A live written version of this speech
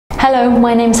Hello,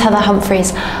 my name's Heather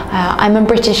Humphreys. I'm a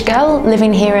British girl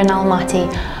living here in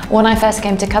Almaty. When I first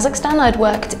came to Kazakhstan, I'd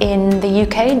worked in the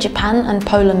UK, Japan and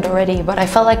Poland already, but I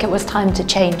felt like it was time to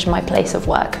change my place of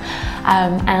work.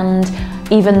 And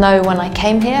even though when I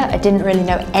came here, I didn't really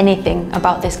know anything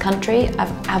about this country,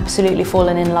 I've absolutely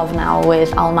fallen in love now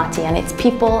with Almaty and its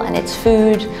people and its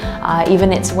food,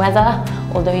 even its weather,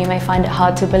 although you may find it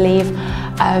hard to believe.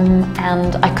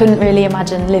 And I couldn't really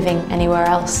imagine living anywhere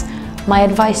else. My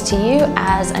advice to you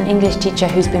as an English teacher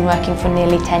who's been working for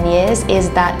nearly 10 years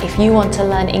is that if you want to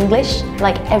learn English,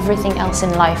 like everything else in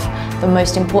life, the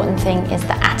most important thing is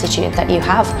the attitude that you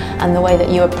have and the way that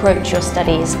you approach your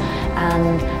studies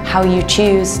and how you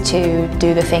choose to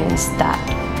do the things that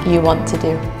you want to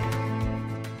do.